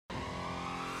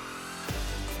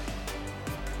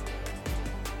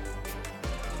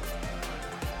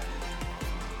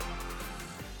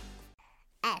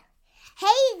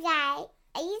Hey guys,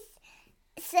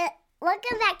 so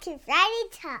welcome back to Friday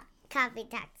Coffee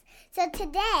Talks. So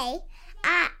today,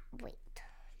 wait,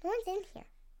 no one's in here.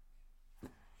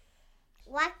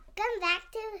 Welcome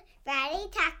back to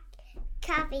Friday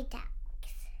Coffee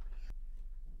Talks.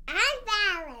 I'm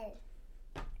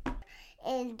Fallon,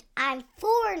 and I'm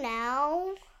 4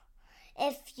 now.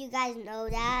 If you guys know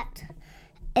that,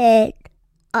 and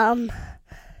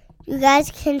you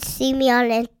guys can see me on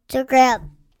Instagram.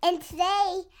 And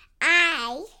today,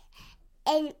 I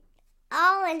am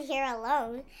all in here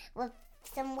alone with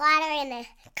some water and a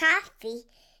coffee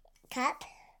cup,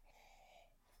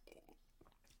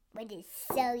 which is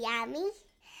so yummy.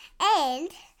 And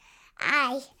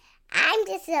I'm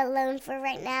just alone for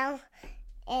right now,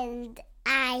 and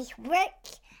I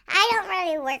don't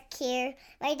really work here.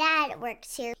 My dad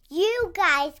works here. You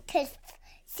guys could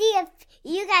see if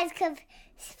you guys could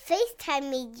FaceTime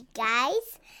me,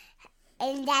 guys.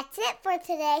 And that's it for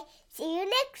today. See you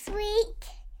next week.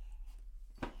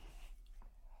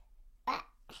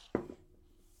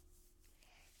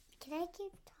 Can I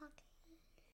keep talking?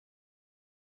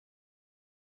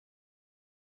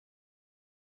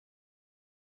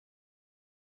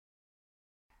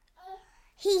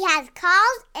 He has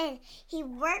calls and he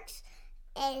works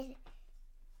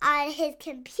on his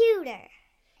computer.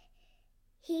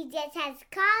 He just has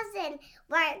calls and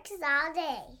works all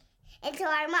day until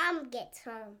our mom gets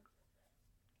home.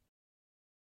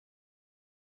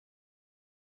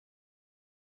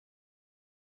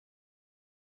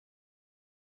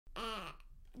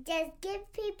 Just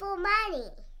give people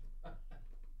money.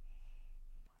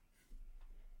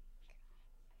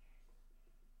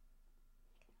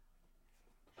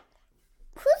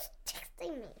 Who's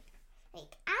texting me?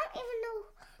 Like, I don't even know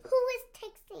who is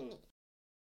texting me.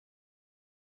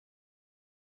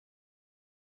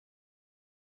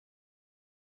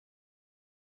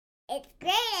 It's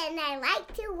great and I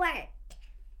like to work.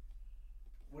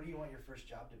 What do you want your first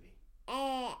job to be?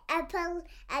 A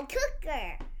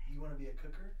cooker. You want to be a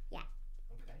cooker? Yeah.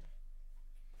 Okay.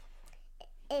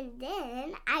 And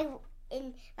then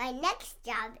my next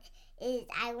job is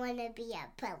I want to be a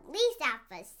police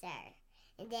officer,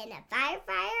 and then a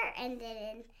firefighter, and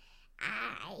then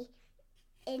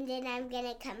I'm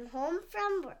gonna come home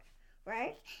from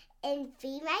work and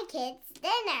feed my kids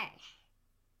dinner.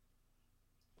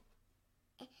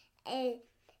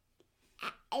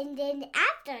 And then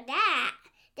after that,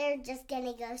 they're just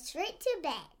gonna go straight to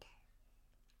bed.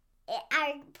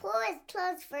 Our pool is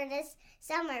closed for this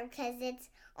summer because it's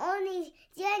only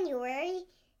January.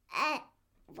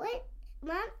 What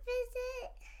month is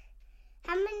it?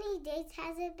 How many days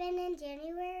has it been in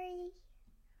January?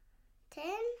 10?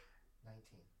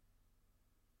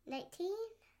 19?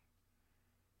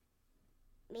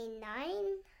 I mean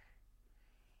 9?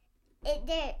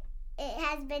 It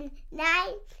has been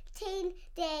 19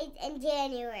 days in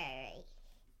January.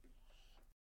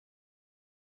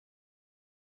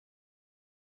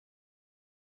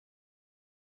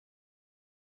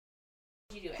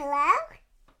 You do it. Hello?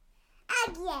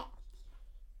 Again.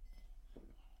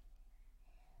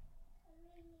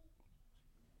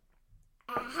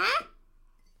 Uh-huh.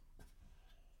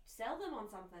 Sell them on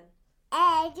something.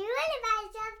 Do you want to buy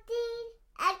something?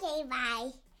 Okay,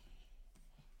 bye.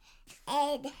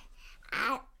 And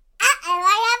I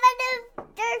have a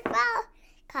new phone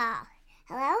call.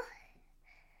 Hello?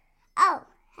 Oh,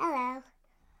 hello.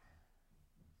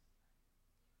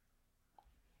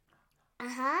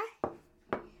 Uh-huh.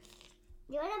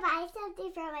 You want to buy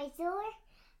something from my store?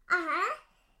 Uh-huh.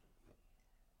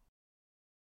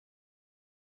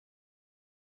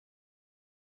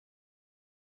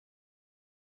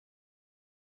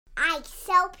 I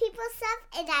sell people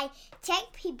stuff and I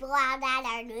check people out at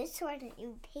our new store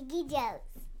in Piggy Joe's.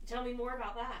 Tell me more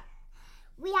about that.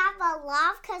 We have a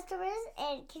lot of customers,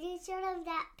 and can you show them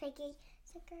that Piggy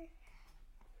sticker?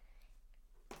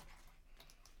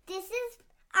 This is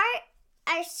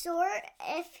our store.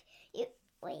 If you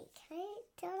wait, can I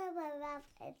tell them about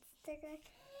Instagram?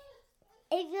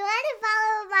 If you want to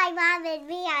follow my mom and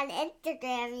me on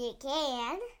Instagram, you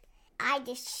can. I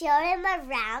just show them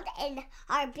around, and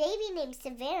our baby named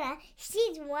Savannah,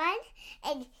 she's 1,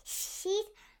 and she's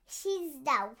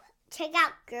the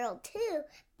checkout girl too,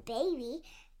 baby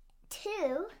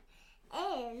 2,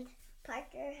 and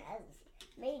Parker has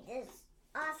made this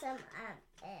awesome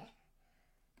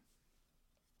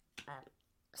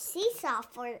seesaw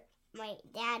for my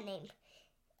dad named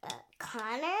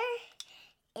Connor,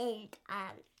 and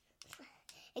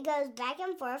it goes back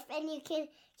and forth, and you can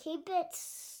keep it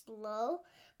slow,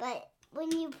 but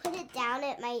when you put it down,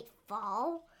 it might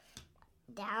fall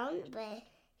down, but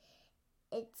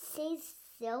it stays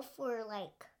still for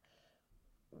like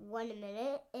 1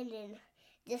 minute and then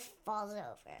just falls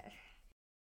over.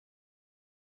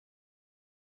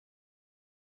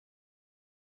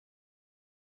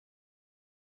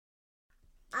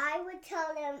 I would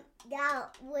tell them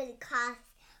that would cost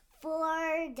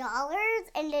 $4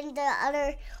 and then the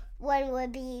other one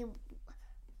would be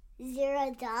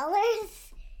 $0.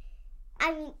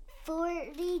 I mean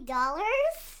 $40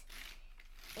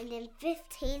 and then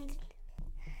 15.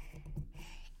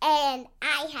 And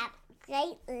I have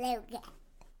great Logan.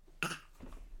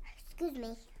 Excuse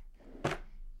me.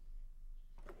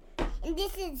 And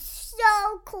this is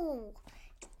so cool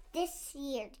this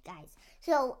year, guys.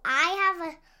 So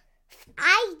I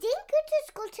didn't go to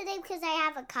school today because I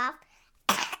have a cough.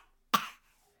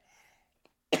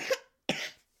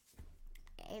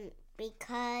 And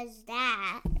because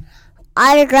that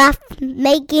autograph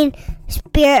making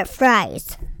spirit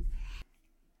fries.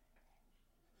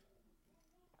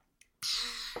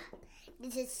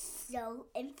 This is so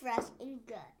fresh and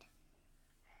good.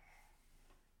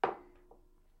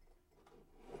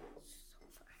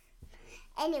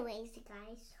 Anyways,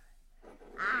 guys,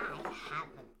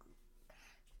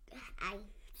 I'm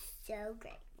so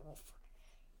grateful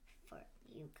for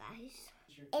you guys.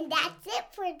 And that's it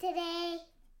for today.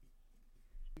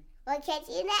 We'll catch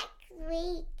you next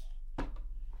week.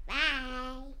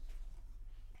 Bye.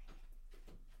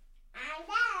 I'm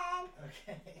done.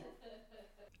 Okay.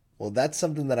 Well, that's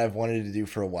something that I've wanted to do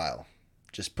for a while.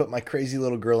 Just put my crazy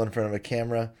little girl in front of a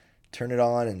camera, turn it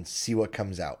on, and see what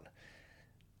comes out.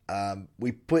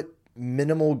 We put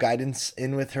minimal guidance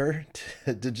in with her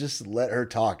to just let her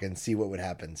talk and see what would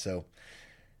happen. So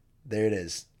there it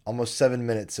is. Almost 7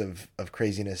 minutes of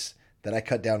craziness that I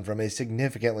cut down from a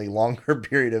significantly longer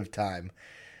period of time.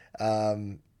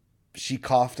 She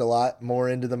coughed a lot more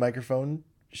into the microphone.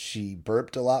 She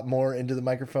burped a lot more into the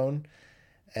microphone.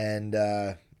 And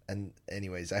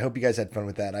anyways, I hope you guys had fun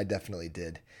with that. I definitely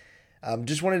did.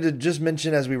 Just wanted to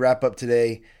mention as we wrap up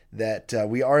today that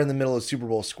we are in the middle of Super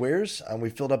Bowl squares. We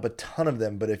filled up a ton of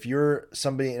them, but if you're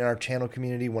somebody in our channel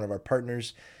community, one of our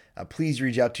partners, please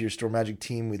reach out to your Store Magic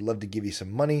team. We'd love to give you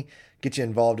some money, get you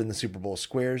involved in the Super Bowl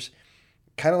squares.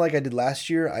 Kind of like I did last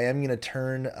year, I am going to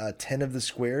turn 10 of the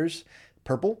squares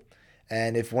purple.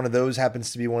 And if one of those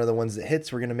happens to be one of the ones that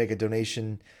hits, we're going to make a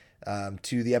donation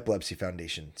to the Epilepsy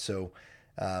Foundation. So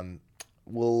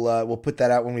we'll put that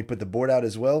out when we put the board out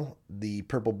as well. The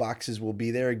purple boxes will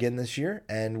be there again this year,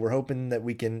 and we're hoping that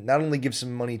we can not only give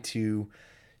some money to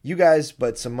you guys,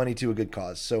 but some money to a good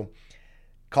cause. So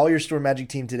call your Store Magic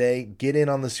team today. Get in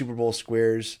on the Super Bowl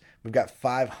squares. We've got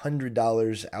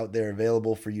 $500 out there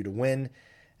available for you to win,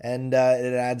 and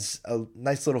it adds a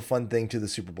nice little fun thing to the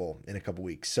Super Bowl in a couple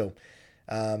weeks. So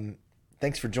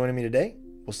thanks for joining me today.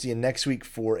 We'll see you next week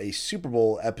for a Super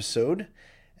Bowl episode,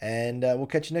 and we'll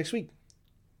catch you next week.